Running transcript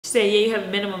said, yeah, you have a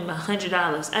minimum of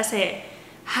 $100. I said,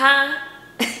 huh?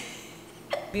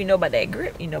 You know about that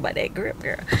grip. You know about that grip,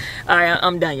 girl. All right,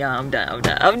 I'm done, y'all. I'm done.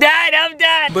 I'm done.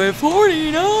 But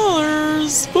 $40.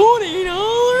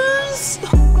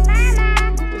 $40.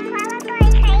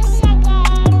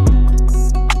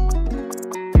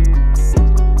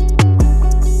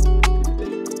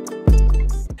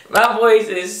 My voice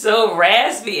is so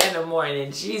raspy in the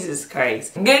morning. Jesus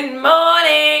Christ. Good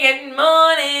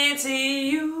morning to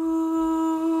you.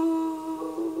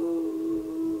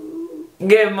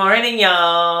 Good morning,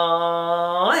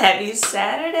 y'all. Happy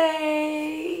Saturday.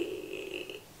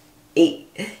 Hey.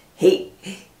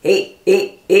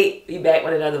 We back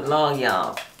with another vlog,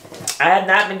 y'all. I have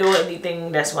not been doing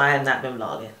anything. That's why I have not been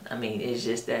vlogging. I mean, it's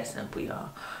just that simple, y'all.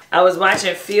 I was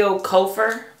watching Phil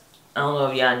Kofer. I don't know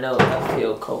if y'all know about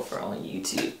Phil Kofer on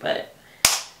YouTube, but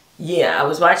yeah, I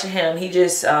was watching him. He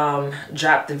just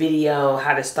dropped the video,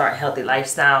 how to start healthy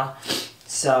lifestyle.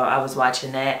 So I was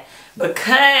watching that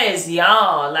because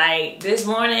y'all, like this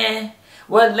morning,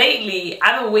 well lately,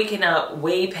 I've been waking up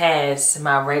way past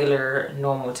my regular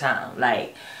normal time.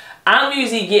 Like I'm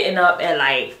usually getting up at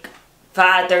like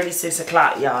 5:30, 6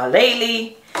 o'clock, y'all.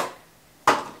 Lately,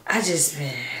 I just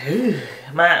been,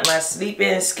 my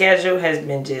sleeping schedule has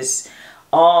been just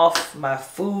off. My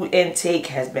food intake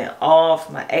has been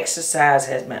off. My exercise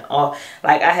has been off.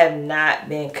 Like I have not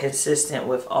been consistent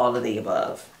with all of the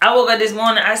above. I woke up this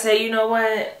morning, I said, you know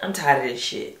what? I'm tired of this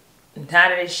shit. I'm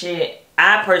tired of this shit.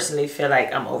 I personally feel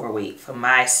like I'm overweight for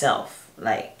myself.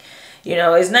 Like, you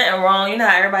know, it's nothing wrong. You know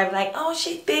how everybody be like, oh,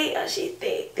 she thick, oh, she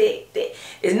thick.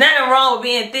 There's nothing wrong with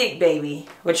being thick, baby.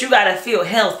 But you gotta feel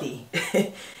healthy.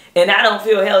 And I don't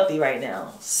feel healthy right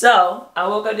now. So, I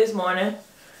woke up this morning.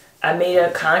 I made a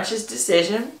conscious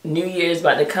decision. New Year's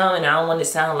about to come, and I don't want to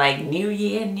sound like new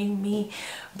year, new me.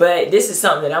 But this is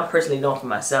something that I'm personally doing for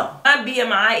myself. My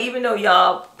BMI, even though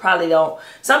y'all probably don't.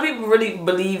 Some people really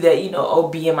believe that, you know, oh,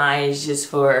 BMI is just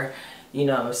for, you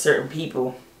know, certain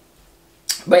people.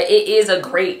 But it is a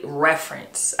great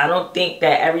reference. I don't think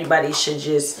that everybody should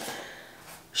just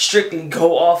strictly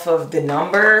go off of the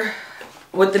number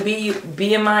with the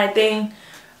BMI thing.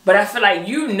 But I feel like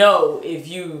you know if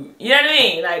you know what I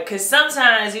mean? Like, because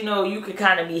sometimes, you know, you could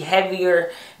kind of be heavier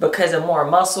because of more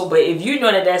muscle. But if you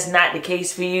know that that's not the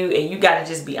case for you and you got to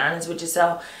just be honest with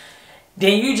yourself,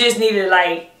 then you just need to,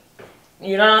 like,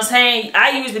 you know what I'm saying?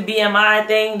 I use the BMI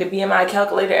thing, the BMI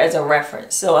calculator, as a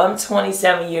reference. So I'm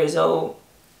 27 years old.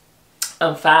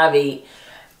 I'm 5'8".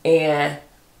 And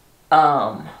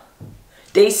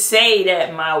they say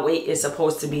that my weight is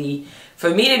supposed to be, for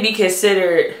me to be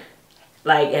considered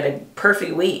like at a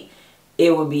perfect weight,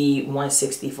 it would be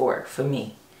 164 for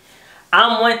me.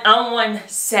 I'm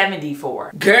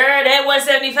 174. Girl, that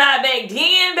 175 back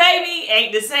then, baby,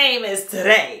 ain't the same as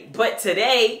today. But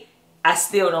today, I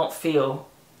still don't feel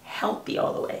healthy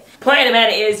all the way. Point of the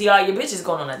matter is, y'all, your bitch is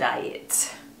going on a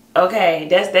diet. Okay,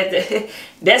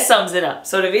 that sums it up.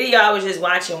 So the video I was just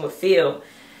watching with Phil,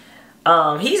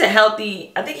 he's a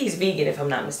healthy, I think he's vegan if I'm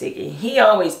not mistaken. He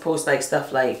always posts like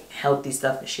stuff like healthy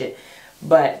stuff and shit.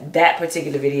 But that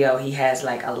particular video, he has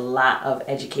like a lot of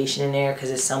education in there because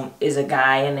it's a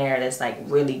guy in there that's like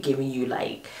really giving you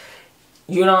like,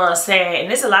 you know what I'm saying?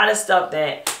 And there's a lot of stuff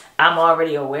that I'm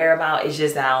already aware about. It's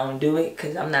just that I don't do it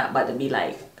because I'm not about to be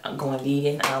like, I'm going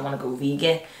vegan. I don't want to go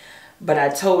vegan. But I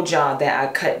told y'all that I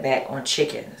cut back on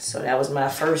chicken. So that was my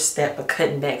first step of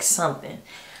cutting back something.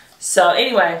 So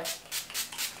anyway,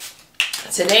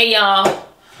 today, y'all,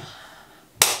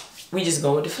 we just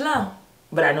go with the flow.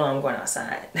 But I know I'm going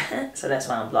outside. So that's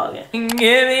why I'm vlogging.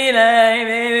 Give me life,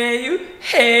 baby, you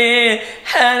can.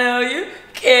 I know you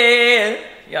can.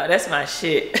 Y'all, that's my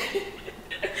shit.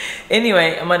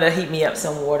 Anyway, I'm gonna heat me up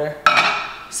some water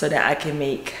so that I can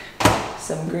make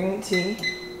some green tea.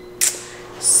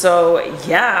 So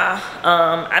yeah,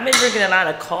 I've been drinking a lot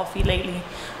of coffee lately,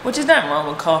 which is nothing wrong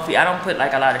with coffee. I don't put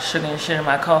like a lot of sugar and shit in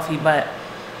my coffee, but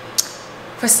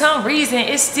for some reason,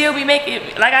 it still be making,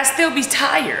 like I still be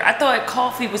tired. I thought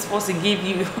coffee was supposed to give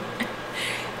you,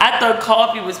 I thought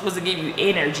coffee was supposed to give you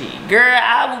energy. Girl,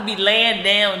 I would be laying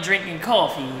down drinking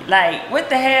coffee. Like, what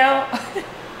the hell?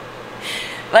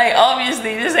 Like,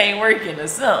 obviously this ain't working or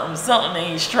something. Something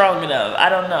ain't strong enough. I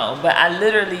don't know. But I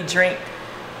literally drink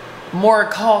more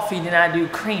coffee than I do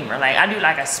creamer. Like, I do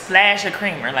like a splash of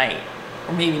creamer. Like,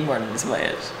 or maybe more than a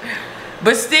splash.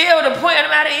 But still, the point of the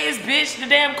matter is, bitch, the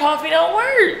damn coffee don't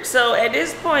work. So at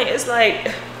this point, it's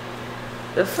like,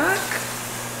 the fuck?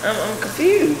 I'm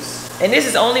confused. And this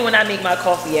is only when I make my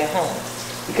coffee at home.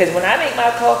 Because when I make my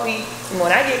coffee,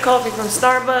 when I get coffee from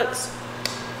Starbucks,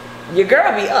 your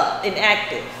girl be up and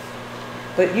active.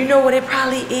 But you know what it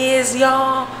probably is,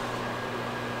 y'all?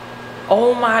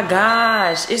 Oh my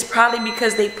gosh, it's probably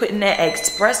because they putting that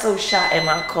espresso shot in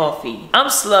my coffee. I'm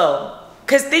slow.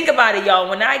 Cause think about it, y'all.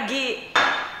 When I get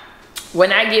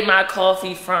my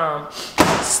coffee from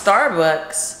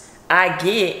Starbucks, I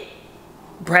get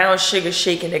brown sugar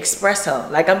shaken espresso.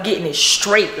 Like I'm getting it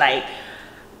straight, like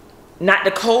not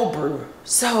the cold brew.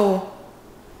 So,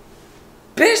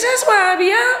 bitch, that's why I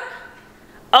be up.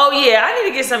 Oh yeah, I need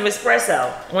to get some espresso.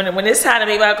 When it's time to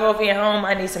make my coffee at home,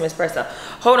 I need some espresso.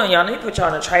 Hold on, y'all. Let me put y'all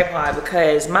on a tripod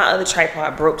because my other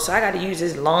tripod broke, so I got to use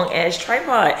this long ass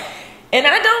tripod, and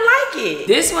I don't like it.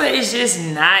 This one is just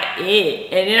not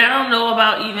it. And then I don't know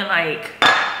about even like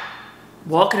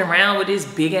walking around with this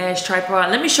big ass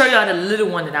tripod. Let me show y'all the little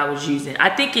one that I was using. I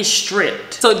think it's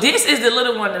stripped. So this is the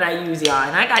little one that I use, y'all,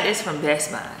 and I got this from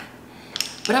Best Buy.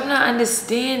 But I'm not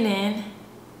understanding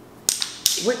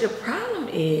what the problem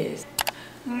is.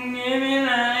 Give me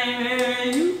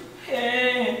like you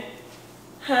can.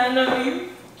 I know you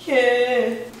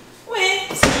can. Wait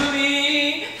to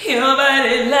me, your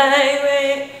body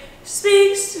language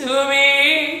speaks to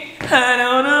me. I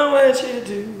don't know what you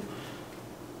do.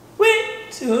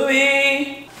 Wait to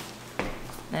me.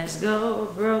 Let's go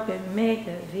broke and make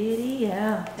a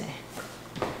video.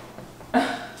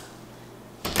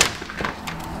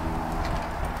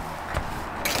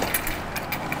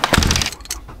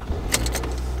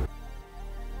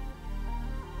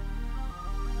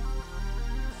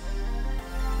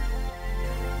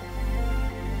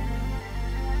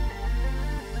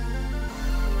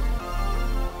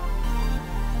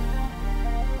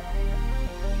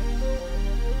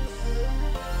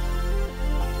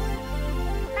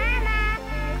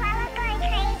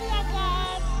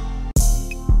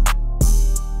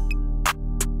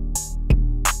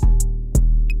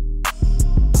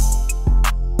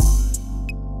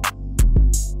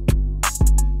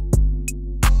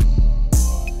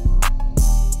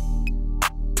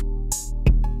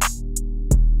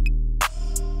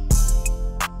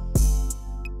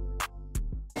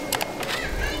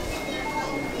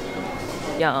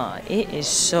 Y'all, it is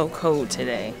so cold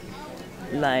today.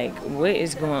 Like, what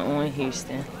is going on in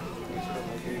Houston?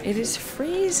 It is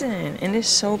freezing and it's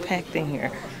so packed in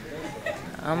here.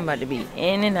 I'm about to be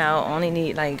in and out. Only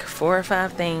need like 4 or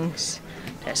 5 things.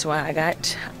 That's why I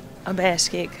got a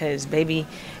basket, because baby,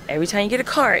 every time you get a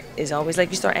cart, it's always like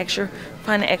you start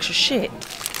finding extra shit.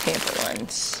 Pamper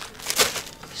ones.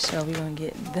 So we're gonna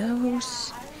get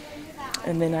those.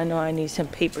 And then I know I need some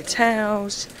paper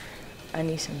towels. I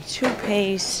need some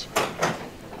toothpaste,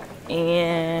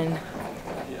 and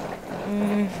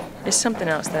there's something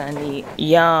else that I need.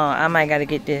 Y'all, I might gotta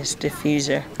get this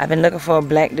diffuser. I've been looking for a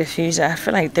black diffuser. I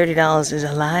feel like $30 is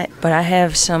a lot, but I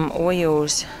have some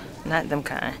oils, not them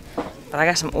kind, but I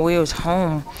got some oils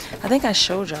home. I think I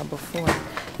showed y'all before.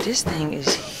 This thing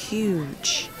is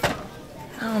huge.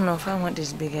 I don't know if I want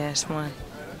this big ass one.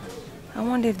 I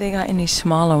wonder if they got any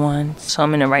smaller ones. So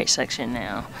I'm in the right section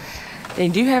now. They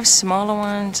do have smaller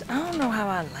ones. I don't know how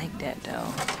I like that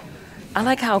though. I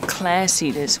like how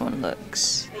classy this one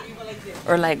looks.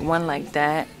 Or like one like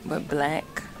that, but black.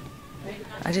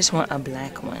 I just want a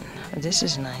black one. This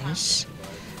is nice.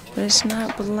 But it's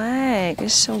not black.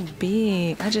 It's so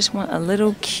big. I just want a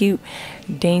little cute,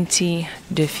 dainty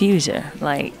diffuser.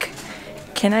 Like,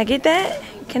 can I get that?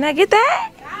 Can I get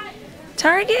that?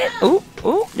 Target? Ooh,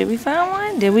 ooh, did we find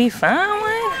one? Did we find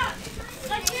one?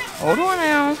 Hold on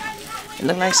now. It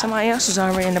looked like somebody else was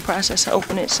already in the process of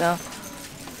opening it, so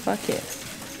fuck it.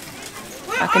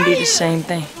 I can do the same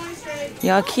thing.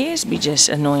 Y'all kids be just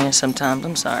annoying sometimes.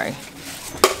 I'm sorry.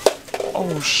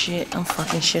 Oh shit, I'm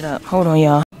fucking shit up. Hold on,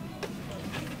 y'all.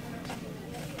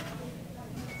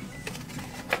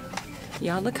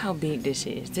 Y'all, look how big this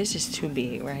is. This is too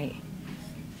big, right?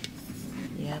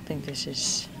 Yeah, I think this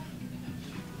is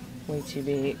way too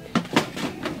big.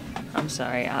 I'm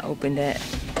sorry, I opened that.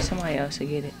 Somebody else will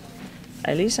get it.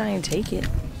 At least I ain't take it.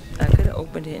 I could have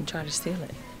opened it and tried to steal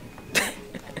it.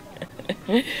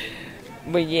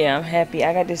 But yeah, I'm happy.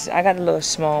 I got this. I got a little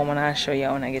small one. I'll show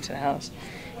y'all when I get to the house.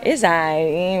 It's alright.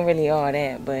 It ain't really all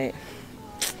that, but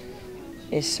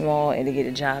it's small. It'll get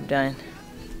the job done.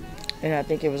 And I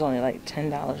think it was only like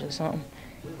 $10 or something.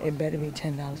 It better be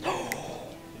 $10.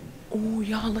 Oh,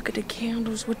 y'all, look at the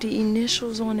candles with the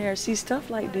initials on there. See,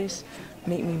 stuff like this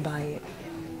make me buy it.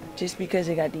 Just because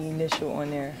it got the initial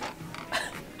on there.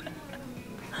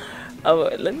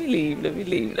 Oh, let me leave, let me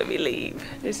leave, let me leave.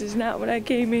 This is not what I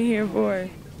came in here for.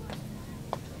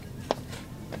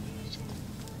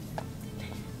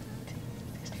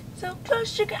 So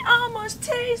close you can almost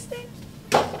taste it.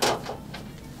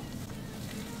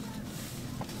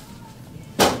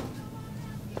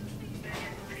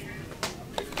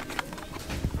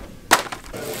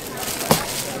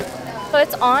 So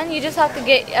it's on. You just have to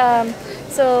get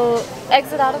so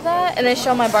exit out of that and then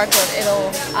show my barcode.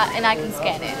 It'll and I can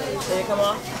scan it. Did it come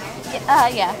off?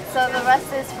 Yeah. So the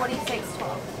rest is 46.12.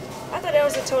 I thought that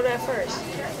was the total at first.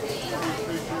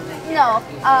 No.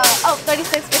 Oh,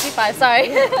 36.55. Sorry.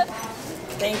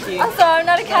 Thank you. I'm sorry. I'm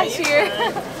not a cashier.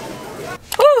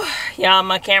 Whew, y'all,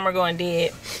 my camera going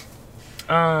dead.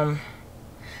 I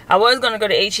was gonna go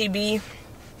to HEB,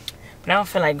 but I don't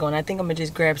feel like going. I think I'm gonna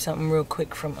just grab something real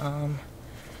quick from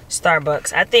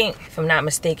Starbucks. I think, if I'm not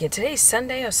mistaken, today's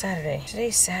Sunday or Saturday?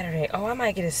 Today's Saturday. Oh, I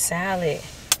might get a salad.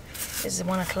 This is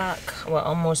 1 o'clock. Well,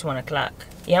 almost 1 o'clock.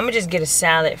 Yeah, I'm gonna just get a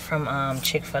salad from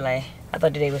Chick-fil-A. I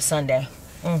thought today was Sunday.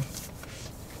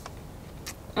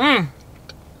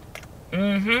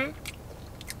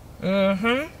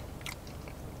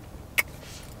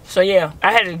 So yeah,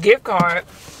 I had a gift card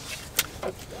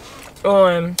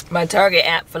on my Target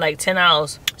app for like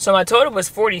 $10. So my total was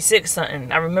 46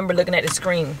 something. I remember looking at the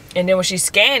screen. And then when she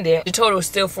scanned it, the total was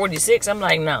still 46. I'm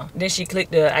like, no. Then she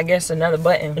clicked the, I guess, another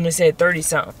button and it said 30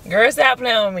 something. Girl, stop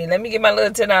playing with me. Let me get my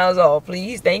little $10 off,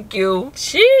 please. Thank you.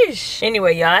 Sheesh.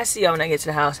 Anyway, y'all, I see y'all when I get to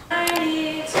the house.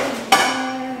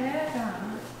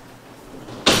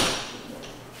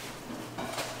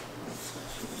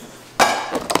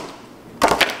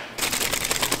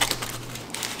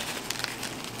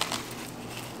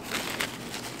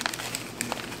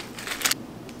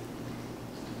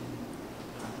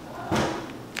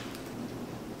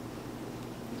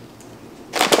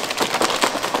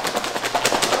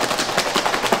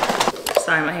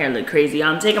 Sorry, my hair look crazy.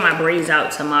 I'm taking my braids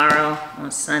out tomorrow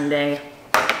on Sunday.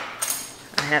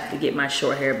 I have to get my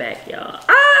short hair back, y'all.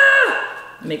 Ah!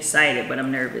 I'm excited, but I'm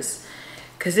nervous.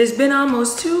 Cause it's been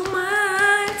almost 2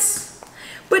 months,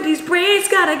 but these braids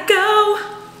gotta go.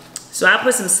 So I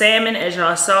put some salmon, as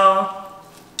y'all saw,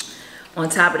 on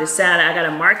top of the salad. I got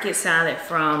a market salad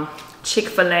from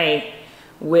Chick-fil-A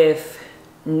with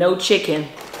no chicken,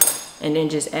 and then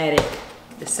just added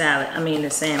the salad, the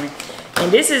salmon. And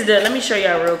this is the, let me show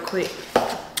y'all real quick.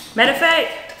 Matter of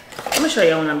fact, I'm gonna show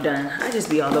y'all when I'm done. I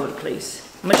just be all over the place.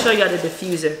 I'm gonna show y'all the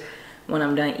diffuser when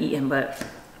I'm done eating, but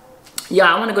y'all,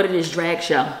 I wanna go to this drag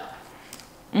show.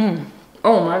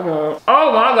 Oh my God.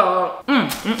 Oh my God.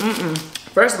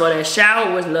 First of all, that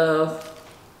shower was love.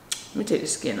 Let me take the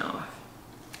skin off.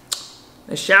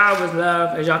 The shower was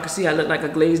love. As y'all can see, I look like a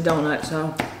glazed donut,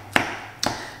 so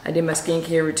I did my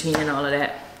skincare routine and all of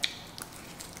that.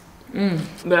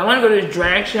 But I want to go to the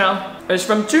drag show. It's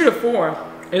from 2 to 4.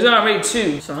 It's already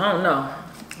 2, so I don't know.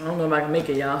 I don't know if I can make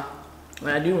it, y'all.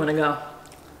 But I do want to go.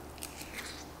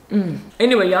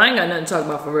 Anyway, y'all, I ain't got nothing to talk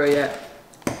about for real yet.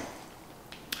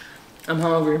 I'm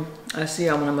hungry. I see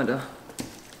y'all when I'm gonna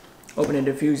open the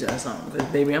diffuser or something. Because,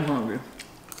 baby, I'm hungry.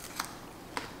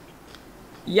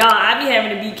 Y'all, I be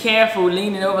having to be careful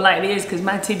leaning over like this because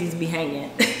my titties be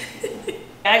hanging.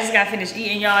 I just got finished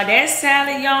eating, y'all. That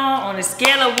salad, y'all, on a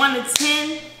scale of 1 to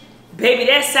 10, baby,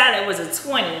 that salad was a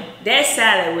 20. That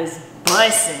salad was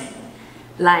bussin'.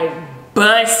 Like,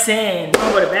 bussin'. I'm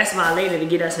gonna go to Best Buy later to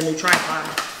get us a new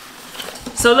tripod.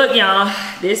 So look, y'all,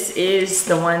 this is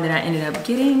the one that I ended up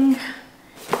getting.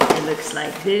 It looks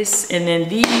like this. And then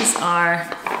these are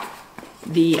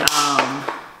the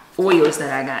oils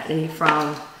that I got. They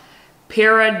from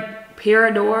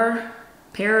Parador.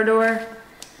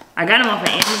 I got them off of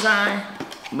Amazon,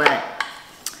 but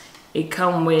it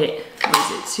come with, what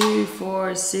is it, 2,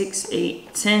 4, 6,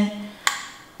 8, 10.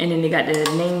 And then they got the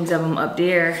names of them up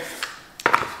there.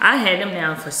 I had them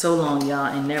down for so long, y'all,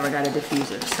 and never got a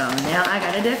diffuser. So now I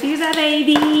got a diffuser,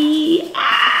 baby.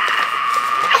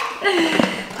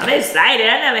 I'm excited.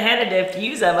 I never had a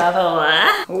diffuser before.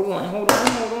 Hold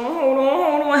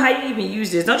on. How you even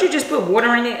use this? Don't you just put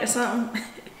water in it or something?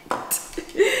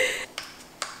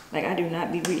 Like, I do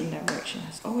not be reading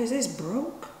directions. Oh, is this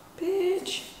broke,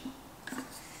 bitch?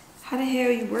 How the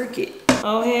hell you work it?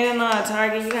 Oh, hell nah,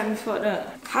 Target, you got me fucked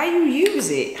up. How you use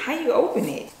it? How you open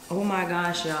it? Oh my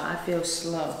gosh, y'all, I feel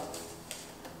slow.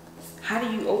 How do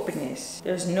you open this?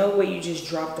 There's no way you just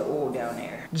drop the oil down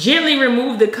there. Gently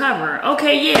remove the cover.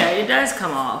 Okay, yeah, it does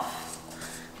come off.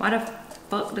 Why the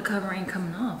fuck the cover ain't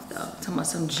coming off, though? I'm talking about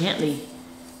some gently.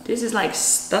 This is like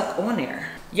stuck on there.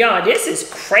 Y'all, this is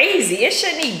crazy. It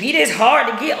shouldn't even be this hard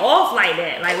to get off like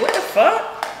that. Like, what the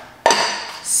fuck?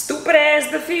 Stupid ass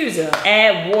diffuser.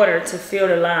 Add water to fill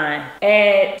the line.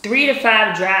 Add 3 to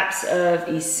 5 drops of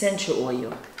essential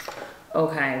oil.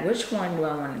 Okay, which one do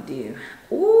I want to do?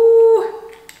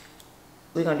 Ooh.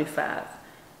 We're going to do 5.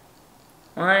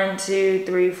 1, 2,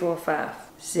 3, 4, 5,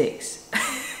 6.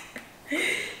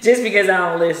 Just because I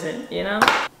don't listen, you know?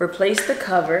 Replace the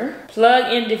cover.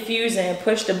 Plug in diffuser and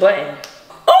push the button.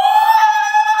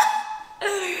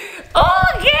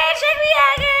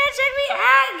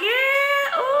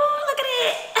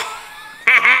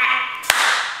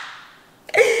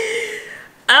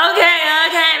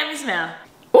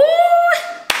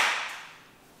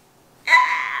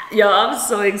 Y'all, I'm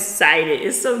so excited.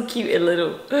 It's so cute and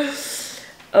little.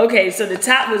 Okay, so the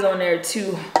top was on there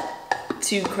too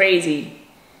crazy,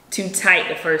 too tight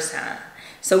the first time.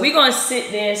 So we're gonna sit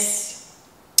this,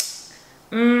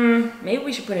 maybe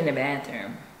we should put it in the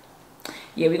bathroom.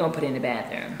 Yeah, we're gonna put it in the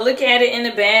bathroom. Look at it in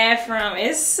the bathroom.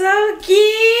 It's so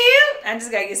cute. I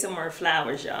just gotta get some more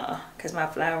flowers, y'all, cause my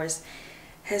flowers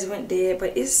has went dead,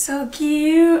 but it's so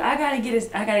cute. I gotta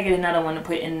get another one to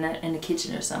put in the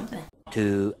kitchen or something.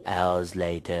 2 hours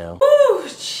later. Ooh,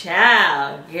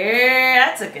 child, girl,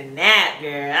 I took a nap,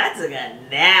 girl. I took a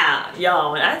nap.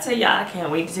 Y'all, when I tell y'all I can't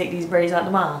wait to take these braids out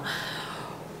tomorrow.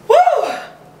 Woo!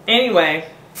 Anyway,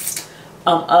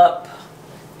 I'm up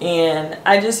and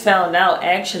I just found out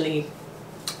actually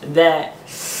that,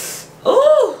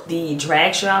 ooh, the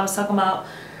drag show I was talking about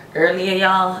earlier,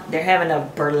 y'all, they're having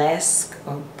a burlesque,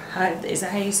 or is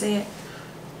that how you say it?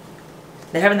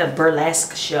 They're having a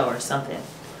burlesque show or something.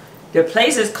 The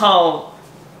place is called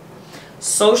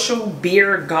Social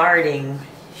Beer Garden,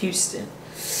 Houston.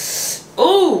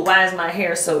 Ooh, why is my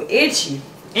hair so itchy?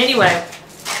 Anyway,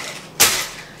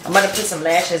 I'm gonna put some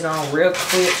lashes on real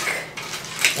quick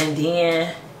and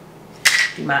then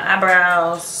do my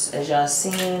eyebrows, as y'all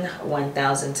seen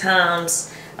 1,000 times.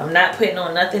 I'm not putting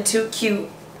on nothing too cute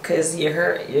because your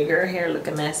girl hair look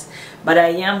a mess, but I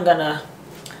am gonna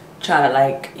try to,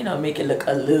 like, you know, make it look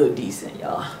a little decent,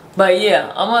 y'all. But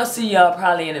yeah, I'm gonna see y'all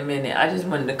probably in a minute. I just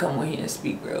wanted to come on here and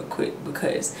speak real quick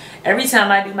because every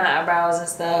time I do my eyebrows and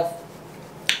stuff,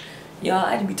 y'all,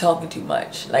 I be talking too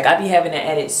much. Like, I be having to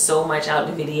edit so much out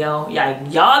the video.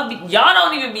 Y'all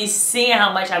don't even be seeing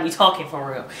how much I be talking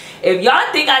for real. If y'all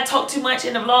think I talk too much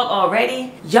in the vlog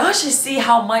already, y'all should see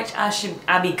how much I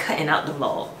be cutting out the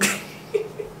vlog.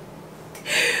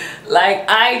 Like,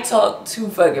 I talk too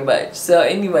fucking much. So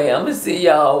anyway, I'm gonna see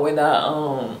y'all when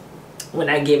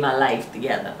I get my life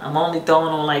together. I'm only throwing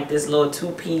on like this little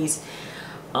 2-piece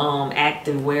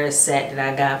active wear set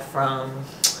that I got from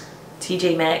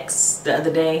TJ Maxx the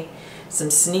other day. Some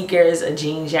sneakers, a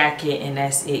jean jacket, and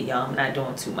that's it, y'all. I'm not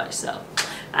doing too much, so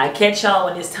I catch y'all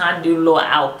when it's time to do a little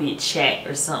outfit check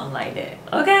or something like that.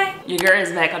 Okay? Your girl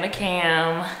is back on the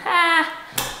cam.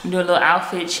 Do a little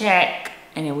outfit check.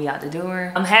 And then we out the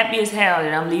door. I'm happy as hell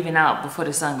that I'm leaving out before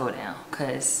the sun go down.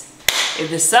 Cause if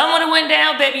the sun would have went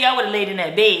down, baby, I would have laid in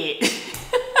that bed.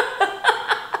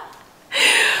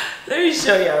 Let me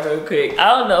show y'all real quick.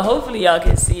 I don't know, hopefully y'all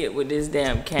can see it with this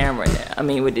damn camera now. I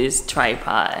mean, with this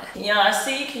tripod. Can y'all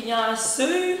see? Can y'all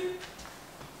see? I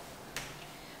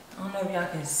don't know if y'all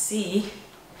can see,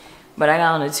 but I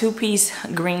got on a 2-piece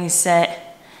green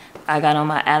set. I got on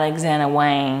my Alexander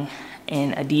Wang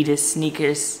and Adidas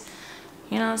sneakers.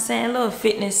 You know what I'm saying? A little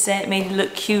fitness set, made it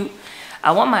look cute.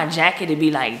 I want my jacket to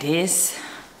be like this.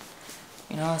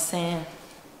 You know what I'm saying?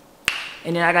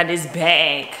 And then I got this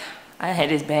bag. I had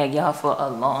this bag, y'all, for a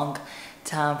long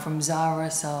time from Zara.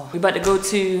 So we about to go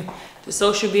to the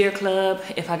Social Beer Club.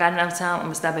 If I got enough time, I'm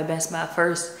gonna stop at Best Buy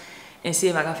first and see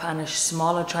if I can find a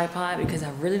smaller tripod because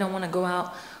I really don't want to go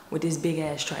out with this big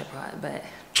ass tripod. But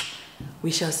we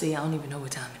shall see. I don't even know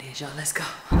what time it is, y'all. Let's go.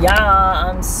 Y'all,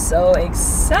 I'm so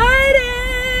excited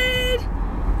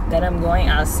that I'm going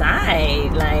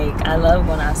outside. Like, I love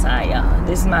going outside, y'all.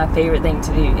 This is my favorite thing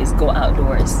to do, is go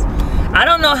outdoors. I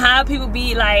don't know how people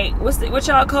be like, what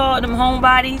y'all call them,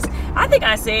 homebodies? I think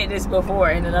I said this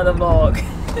before in another vlog.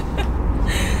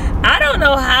 I don't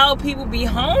know how people be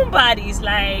homebodies.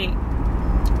 Like,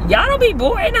 y'all don't be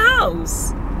bored in the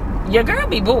house. Your girl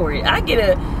be bored. I get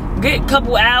a good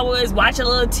couple hours, watch a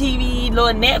little TV,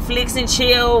 little Netflix and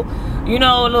chill, you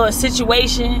know, a little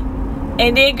situation.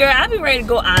 And then, girl, I be ready to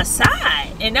go outside.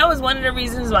 And that was one of the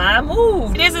reasons why I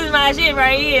moved. This is my shit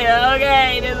right here,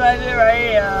 okay? This is my shit right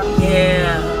here.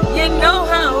 Yeah. You know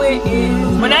how it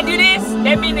is. When I do this,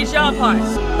 that means it's y'all part.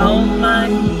 Oh my.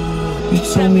 You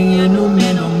tell me you're no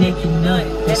man, I'll make you nut.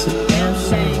 That's a damn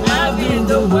shame. I've been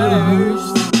the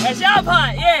worst. That's y'all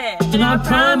part, yeah. And I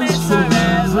promise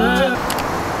forever.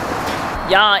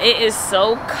 Y'all, it is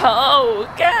so cold.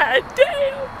 God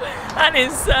damn. I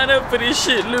didn't sign up for this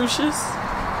shit, Lucius.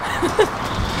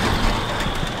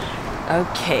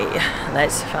 Okay,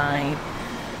 let's find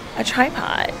a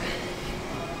tripod.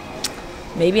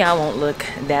 Maybe I won't look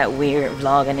that weird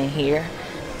vlogging in here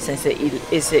since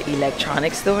it's an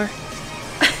electronics store.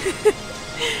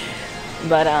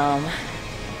 But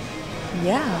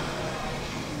yeah,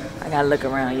 I gotta look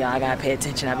around, y'all. I gotta pay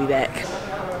attention. I'll be back.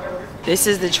 This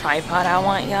is the tripod I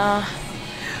want, y'all.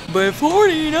 But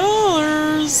 $40,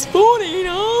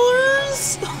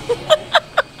 $40.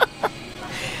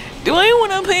 Do I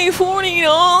want to pay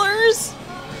 $40?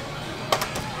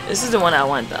 This is the one I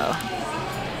want, though.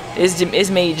 It's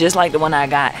made just like the one I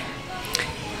got.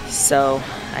 So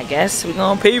I guess we're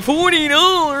gonna pay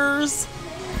 $40.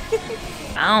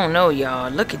 I don't know,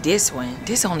 y'all. Look at this one.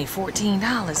 This only $14,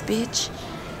 bitch.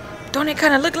 Don't it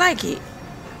kind of look like it?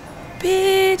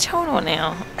 Bitch, hold on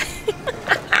now.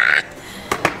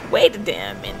 Wait a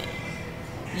damn minute.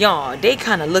 Y'all, they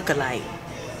kind of look alike.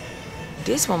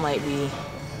 This one might be...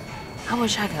 I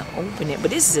wish I could open it, but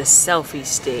this is a selfie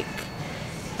stick.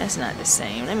 That's not the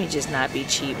same. Let me just not be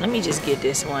cheap. Let me just get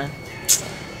this one.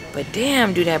 But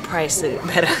damn, do that price look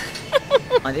better.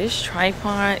 This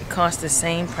tripod costs the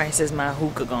same price as my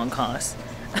hookah gonna cost.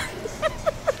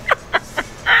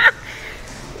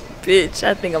 Bitch,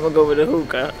 I think I'm gonna go with the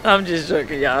hookah. I'm just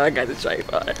joking, y'all. I got the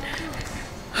tripod.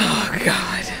 Oh,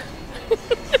 God.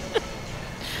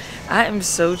 I am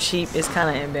so cheap. It's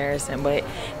kind of embarrassing, but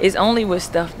it's only with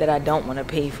stuff that I don't want to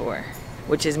pay for,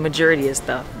 which is majority of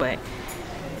stuff. But,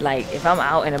 like, if I'm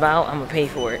out and about, I'm gonna pay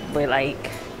for it. But,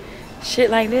 like...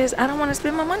 shit like this, I don't want to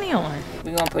spend my money on.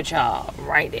 We're gonna put y'all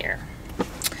right there.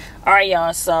 Alright,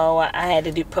 y'all, so I had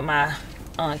to put my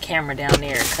camera down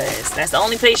there because that's the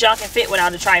only place y'all can fit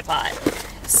without a tripod.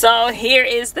 So here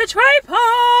is the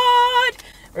tripod.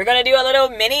 We're gonna do a little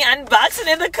mini unboxing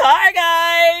in the car,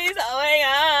 guys. Oh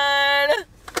my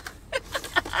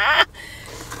god.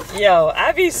 Yo,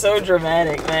 I be so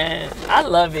dramatic, man. I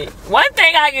love it. One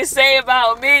thing I can say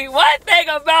about me,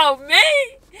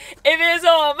 if it's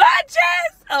on my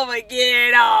chest, I'm gonna get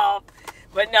it off.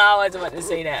 But no, I wasn't about to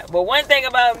say that. But one thing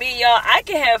about me, y'all, I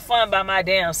can have fun by my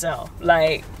damn self.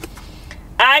 Like,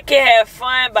 I can have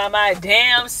fun by my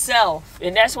damn self.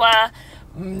 And that's why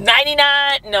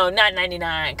 99, no, not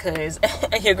 99, because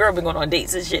your girl been going on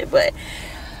dates and shit. But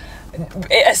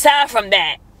aside from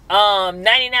that,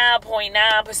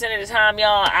 99.9% of the time,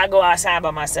 y'all, I go outside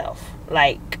by myself.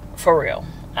 Like, for real.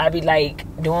 I be, like,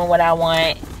 doing what I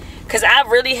want. Because I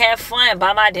really have fun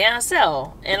by my damn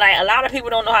self. And, like, a lot of people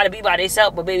don't know how to be by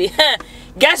themselves. But, baby,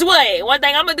 guess what? One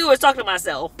thing I'm going to do is talk to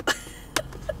myself.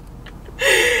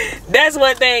 That's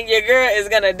one thing your girl is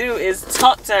going to do is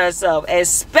talk to herself.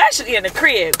 Especially in the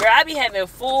crib. Girl, I be having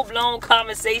full-blown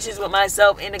conversations with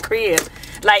myself in the crib.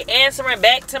 Like, answering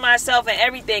back to myself and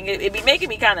everything. It be making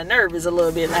me kind of nervous a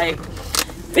little bit. Like,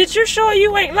 bitch, you sure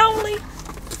you ain't lonely?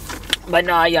 But,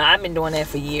 no, y'all, I've been doing that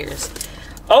for years.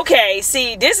 Okay,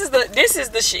 see, this is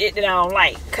the shit that I don't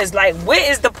like. Cause like, what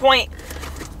is the point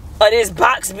of this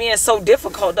box being so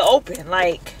difficult to open?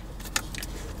 Like,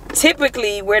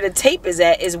 typically where the tape is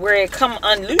at is where it come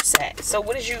unloose at. So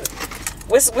what's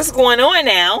going on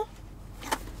now?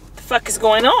 The fuck is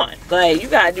going on? Like, you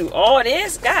gotta do all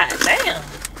this? God damn.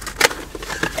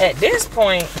 At this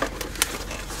point,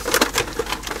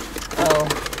 oh,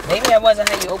 maybe that wasn't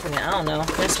how you open it. I don't know.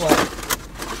 Guess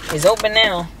what? It's open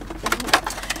now.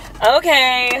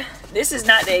 Okay, this is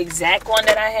not the exact one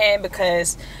that I had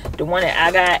because the one that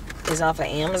I got is off of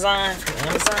Amazon, from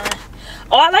Amazon.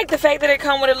 Oh, I like the fact that it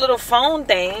come with a little phone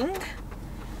thing.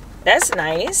 That's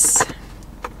nice.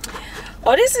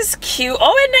 Oh, this is cute.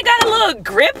 Oh, and they got a little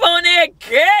grip on there.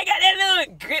 Girl, got that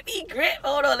little grippy grip.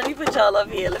 Hold on, let me put y'all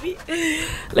up here. Let me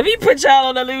put y'all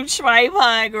on the little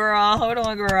tripod, girl. Hold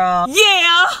on, girl.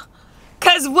 Yeah,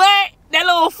 cause what? That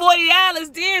little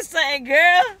 $40 did something,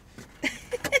 girl.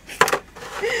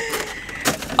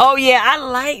 Oh yeah, I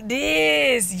like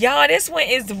this. Y'all, this one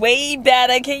is way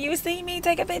better. Can you see me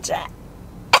take a picture?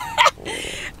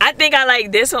 I think I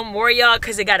like this one more, y'all,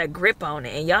 because it got a grip on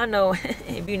it. And y'all know,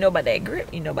 if you know about that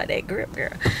grip, you know about that grip,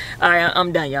 girl. Alright,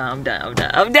 I'm done, y'all. I'm done.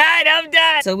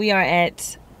 So we are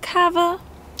at Cava.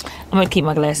 I'm gonna keep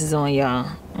my glasses on, y'all.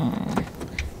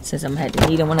 Since I'm gonna have to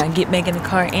need them when I get back in the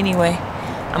car anyway.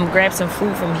 I'm gonna grab some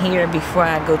food from here before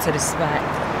I go to the spot.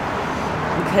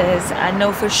 Because I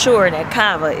know for sure that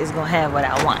Cava is going to have what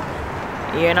I want.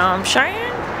 You know what I'm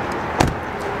saying?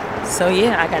 So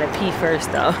yeah, I got to pee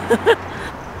first though.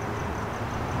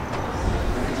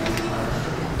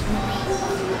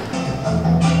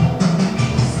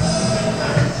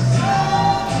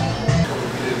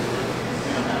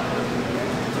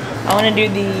 I want to do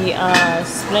the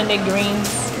splendid greens.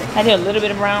 I do a little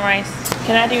bit of brown rice.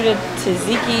 Can I do the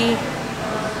tzatziki,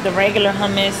 the regular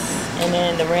hummus, and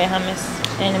then the red hummus?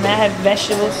 And may I have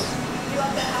vegetables?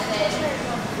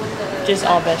 Just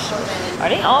all vegetables. Are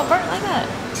they all burnt like that?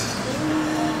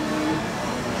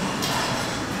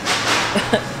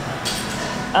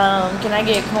 Can I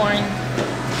get corn?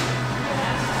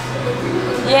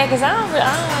 Yeah, because I don't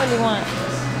really want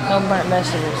no burnt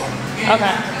vegetables.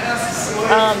 Okay.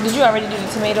 Did you already do the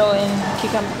tomato and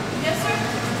cucumber? Yes, sir.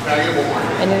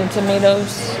 And then the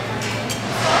tomatoes?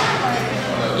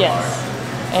 Yes.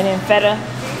 And then feta?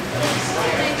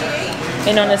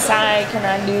 And on the side, can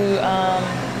I do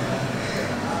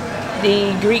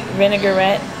The Greek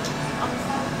vinaigrette.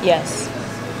 Yes.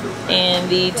 And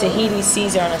the Tahiti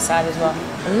Caesar on the side as well.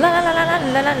 La la la la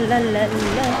la la la la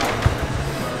la.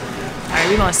 Alright,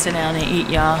 we're gonna sit down and eat,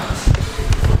 y'all.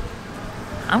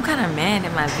 I'm kind of mad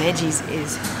that my veggies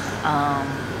is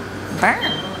burnt.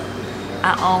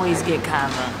 I always get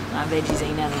Cava. My veggies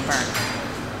ain't never burnt.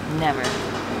 Never.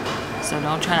 So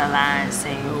don't try to lie and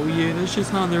say, oh yeah, that's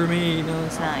just how they're made. No,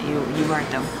 it's not. You burnt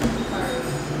them.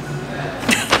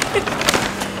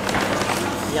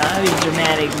 Y'all be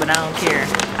dramatic, but I don't care.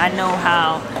 I know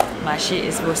how my shit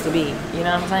is supposed to be. You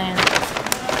know what I'm saying?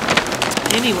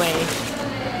 Anyway,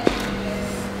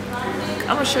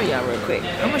 I'm gonna show y'all real quick.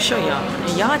 I'm gonna show y'all.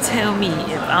 And y'all tell me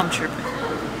if I'm tripping.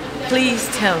 Please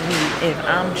tell me if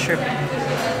I'm tripping.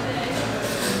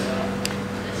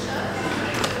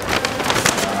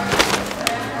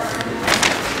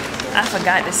 I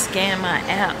forgot to scan my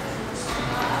app.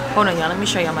 Hold on, y'all. Let me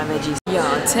show y'all my veggies.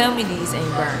 Y'all, tell me these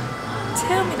ain't burnt.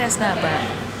 Tell me that's not burnt.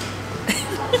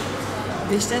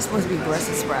 Bitch, that's supposed to be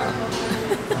Brussels sprout.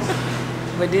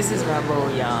 But this is my bowl,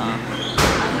 y'all.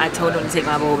 I told them to take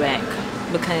my bowl back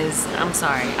because I'm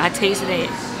sorry. I tasted it.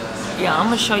 Yeah, I'm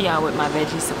gonna show y'all what my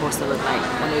veggies supposed to look like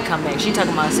when they come back. She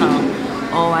talking about something.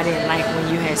 Oh, I didn't like when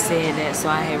you had said that, so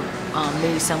I had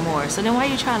made some more. So then why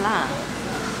you try to lie?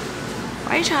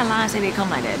 Why you trying to lie and say they come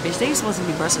like that? Bitch, they supposed to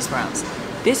be Brussels sprouts.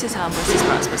 This is how Brussels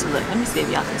sprouts supposed to look. Let me see if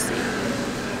y'all can see.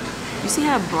 You see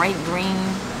how bright green?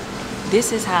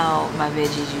 This is how my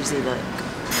veggies usually look.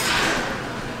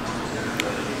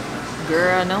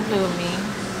 Girl, don't play with me.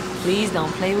 Please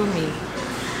don't play with me.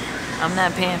 I'm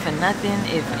not paying for nothing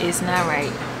if it's not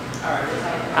right.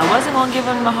 I wasn't gonna give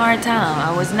them a hard time.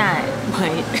 I was not,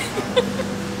 but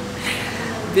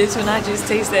bitch, when I just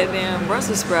taste that damn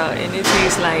Brussels sprout and it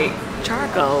tastes like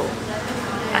charcoal,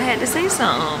 I had to say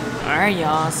something. All right,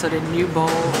 y'all, so the new bowl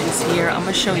is here. I'm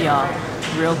gonna show y'all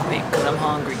real quick because I'm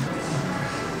hungry.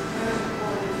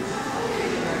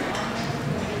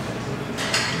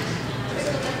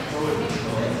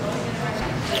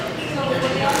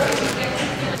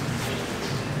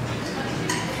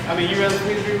 I mean, you rather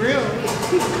me to be real.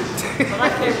 But I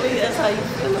can't believe that's how you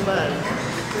feel about it.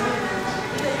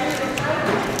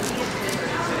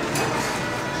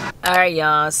 All right,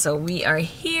 y'all, so we are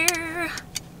here.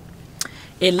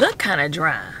 It looked kind of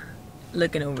dry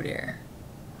looking over there,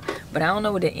 but I don't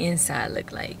know what the inside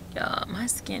look like, y'all. My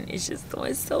skin is just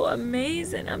doing so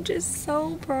amazing. I'm just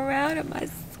so proud of my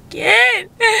skin.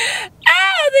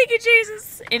 Ah, thank you,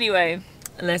 Jesus. Anyway,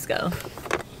 let's go.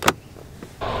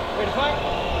 Ready to fight?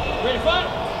 Ready to fight?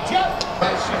 Jump!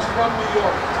 She's from New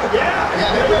York. Yeah!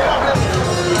 Here we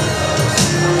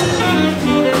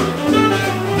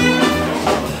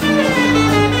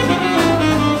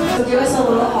So give us a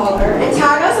little hugger and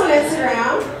tag us on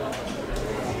Instagram.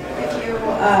 If you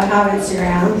have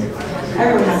Instagram.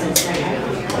 Everyone has Instagram.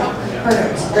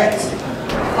 Perfect. Great.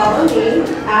 Follow me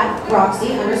at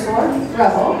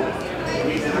Roxy_Rebel.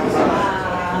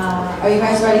 Are you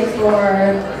guys ready for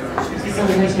some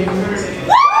entertainment?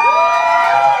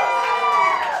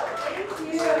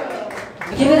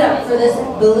 Give it up for this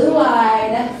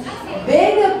blue-eyed,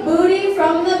 big booty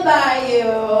from the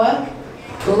bayou,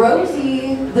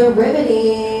 Rosie the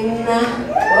Riveting.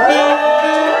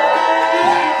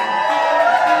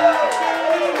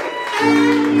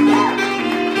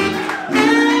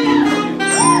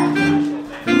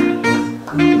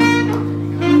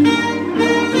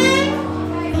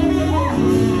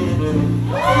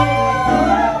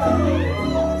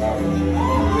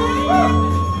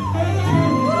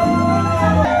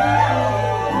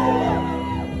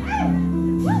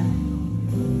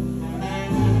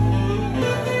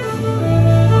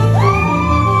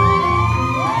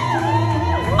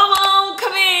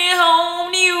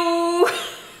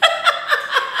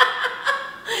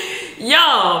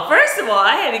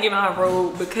 Get my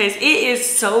robe because it is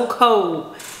so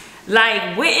cold.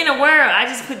 Like, what in the world? I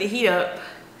just put the heat up,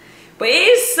 but it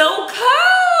is so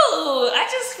cold. I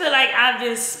just feel like I've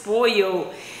been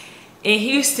spoiled in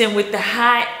Houston with the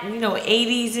hot, you know,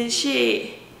 80s and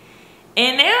shit,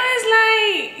 and now it's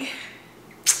like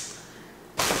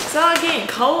it's all getting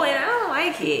cold and I don't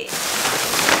like it.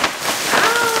 I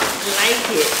don't like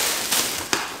it.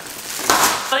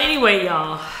 But anyway,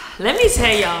 y'all, let me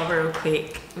tell y'all real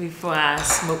quick before I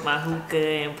smoke my hookah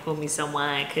and pour me some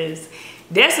wine, because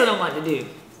that's what I'm about to do.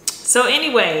 So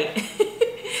anyway,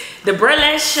 the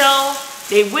burlesque show,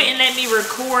 they wouldn't let me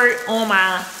record on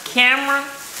my camera,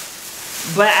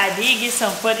 but I did get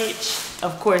some footage,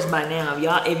 of course, by now.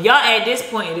 If y'all at this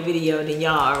point in the video, then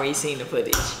y'all already seen the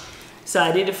footage. So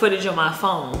I did the footage on my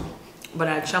phone, but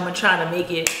I'm gonna try to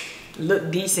make it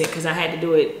look decent because I had to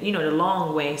do it, you know, the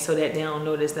long way so that they don't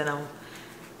notice that I'm,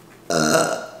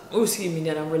 excuse me,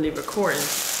 that I'm really recording.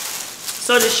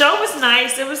 So the show was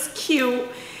nice. It was cute.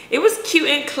 It was cute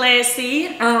and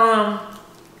classy.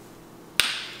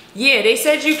 Yeah, they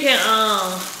said you can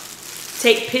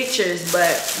take pictures,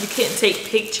 but you couldn't take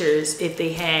pictures if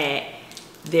they had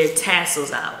their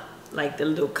tassels out, like the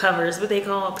little covers, what they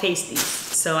call pasties.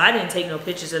 So I didn't take no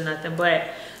pictures or nothing.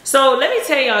 But so let me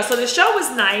tell y'all, so the show was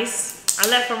nice. I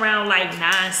left around like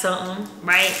 9 something,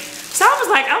 right? So I was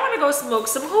like, I want to go smoke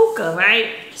some hookah,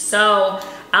 right? So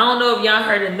I don't know if y'all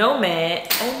heard of Nomad.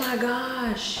 Oh my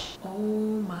gosh. Oh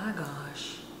my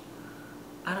gosh.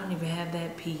 I don't even have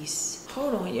that piece.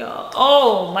 Hold on, y'all.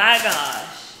 Oh my gosh.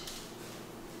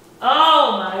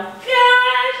 Oh my gosh.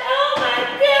 Oh my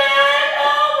gosh.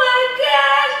 Oh my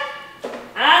gosh.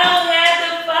 I don't have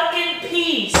the fucking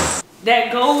piece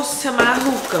that goes to my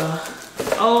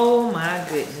hookah. Oh my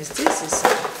goodness. This is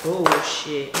some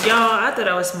bullshit. Y'all, I thought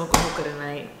I was smoking hookah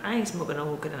tonight. I ain't smoking no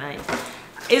hookah tonight.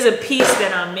 It's a piece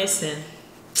that I'm missing.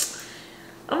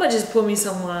 I'm gonna just pour me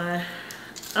some wine.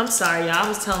 I'm sorry, y'all. I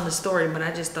was telling the story, but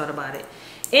I just thought about it.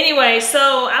 Anyway,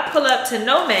 so I pull up to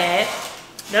Nomad.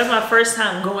 That was my first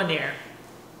time going there.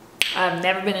 I've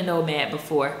never been to Nomad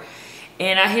before.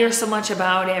 And I hear so much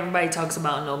about it. Everybody talks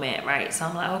about Nomad, right? So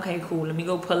I'm like, okay, cool. Let me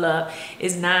go pull up.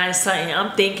 It's 9 something.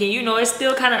 I'm thinking, you know, it's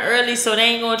still kind of early, so they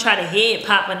ain't gonna try to head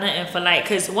pop or nothing for like,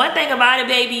 cause one thing about it,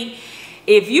 baby,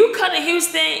 if you come to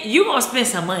Houston, you gonna spend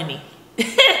some money.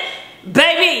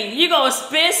 Baby, you gonna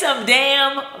spend some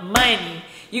damn money.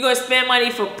 You're going to spend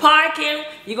money for parking.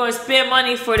 You're going to spend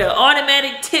money for the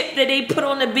automatic tip that they put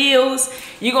on the bills.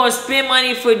 You're going to spend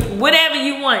money for whatever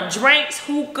you want. Drinks,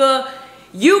 hookah.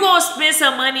 You're going to spend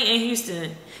some money in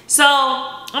Houston. So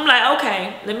I'm like,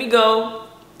 okay, let me go.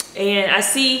 And I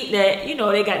see that, you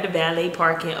know, they got the valet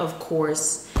parking, of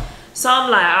course. So I'm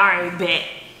like, all right, bet.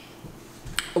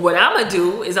 What I'm going to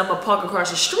do is I'm going to park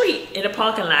across the street in the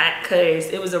parking lot because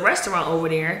it was a restaurant over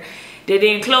there. They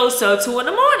didn't close till 2 in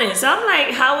the morning. So I'm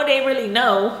like, how would they really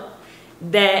know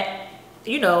that,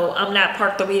 you know, I'm not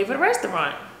parked over here for the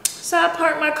restaurant? So I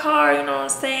park my car, you know what I'm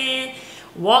saying?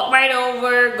 Walk right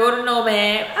over, go to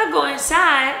Nomad. I go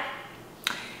inside.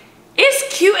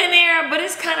 It's cute in there, but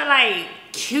it's kind of like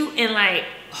cute and like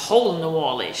hole in the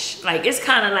wall-ish. Like it's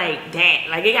kind of like that.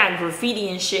 Like it got graffiti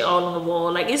and shit all on the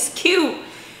wall. Like it's cute,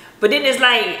 but then it's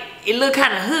like, it look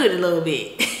kind of hood a little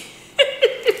bit.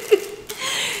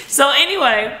 So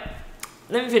anyway,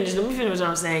 let me finish what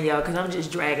I'm saying, y'all, because I'm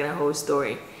just dragging the whole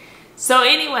story. So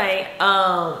anyway,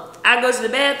 I go to the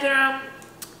bathroom.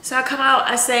 So I come out,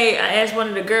 I ask one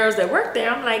of the girls that work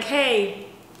there, I'm like, hey,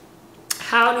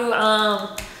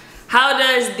 how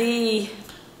does the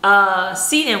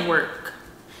seating work?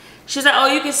 She's like,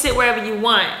 oh, you can sit wherever you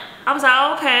want. I was like,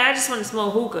 oh, okay, I just want to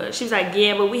smoke hookah. She was like,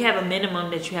 yeah, but we have a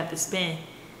minimum that you have to spend.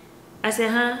 I said,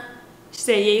 huh? She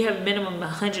said, yeah, you have a minimum of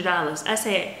 $100. I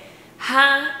said,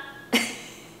 huh?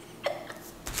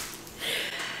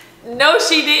 No,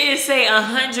 she didn't say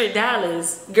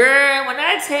 $100. Girl, when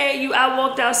I tell you I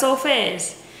walked out so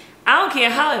fast, I don't care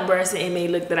how embarrassing it may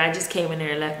look that I just came in there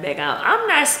and left back out. I'm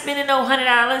not spending no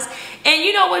 $100. And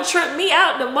you know what tripped me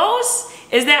out the most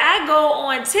is that I go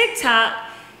on TikTok,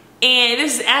 and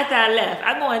this is after I left.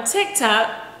 I go on TikTok,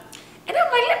 and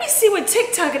I'm like, let me see what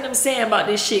TikTok and them saying about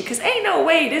this shit. Because ain't no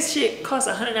way this shit costs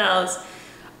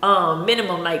 $100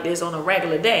 minimum like this on a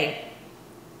regular day.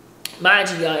 Mind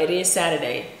you, y'all, it is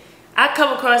Saturday. I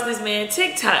come across this man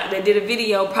TikTok that did a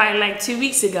video probably like 2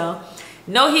 weeks ago.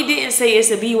 No, he didn't say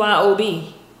it's a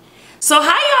BYOB. So how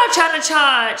y'all trying to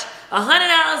charge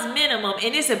 $100 minimum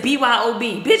and it's a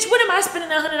BYOB? Bitch, what am I spending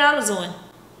 $100 on?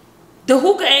 The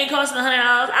hookah ain't costing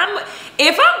 $100.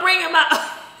 If I'm bringing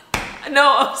my...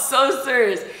 No, I'm so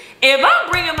serious. If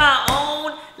I'm bringing my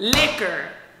own liquor,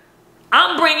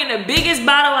 I'm bringing the biggest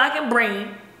bottle I can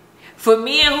bring for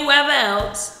me and whoever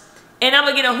else, and I'm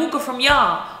gonna get a hookah from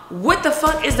y'all. What the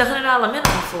fuck is the $100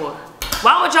 minimum for?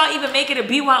 Why would y'all even make it a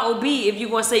BYOB if you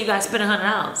gonna say you gotta spend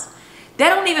 $100? That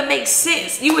don't even make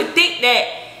sense. You would think that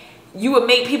you would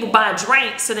make people buy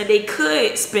drinks so that they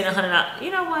could spend $100.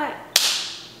 You know what?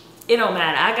 It don't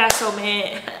matter. I got so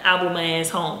mad, I brought my ass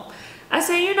home. I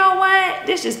said, you know what?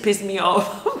 This just pissed me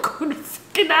off. I'm going to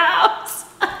fucking house.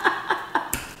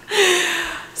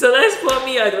 So let's pour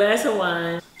me a glass of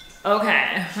wine.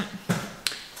 Okay.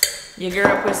 Your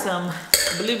girl put some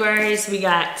blueberries. We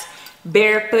got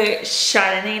barefoot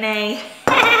Chardonnay.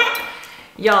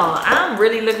 Y'all, I'm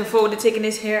really looking forward to taking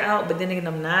this hair out, but then again,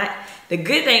 I'm not. The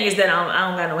good thing is that I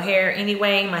don't got no hair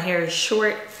anyway. My hair is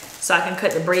short, so I can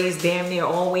cut the braids damn near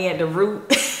all the way at the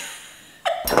root.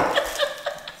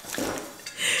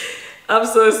 I'm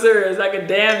so serious. I could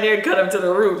damn near cut them to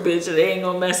the root, bitch, and they ain't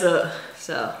gonna mess up.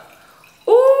 So,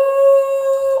 ooh,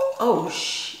 oh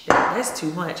shit, that's too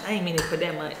much. I ain't mean to put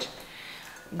that much.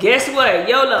 Guess what?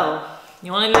 YOLO.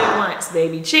 You only live once,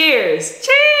 baby. Cheers.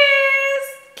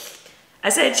 Cheers. I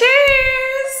said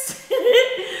cheers.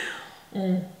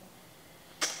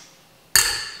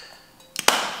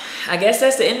 I guess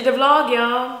that's the end of the vlog,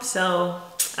 y'all. So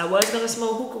I was gonna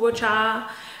smoke hookah with y'all,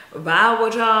 vibe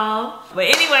with y'all. But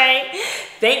anyway,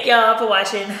 thank y'all for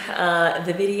watching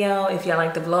the video. If y'all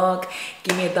like the vlog,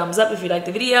 give me a thumbs up if you like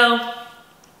the video.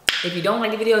 If you don't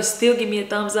like the video, still give me a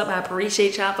thumbs up. I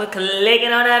appreciate y'all for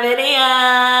clicking on that video.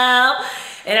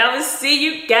 And I will see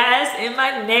you guys in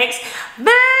my next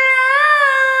vlog.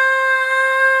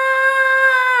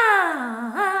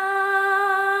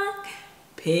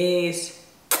 Peace.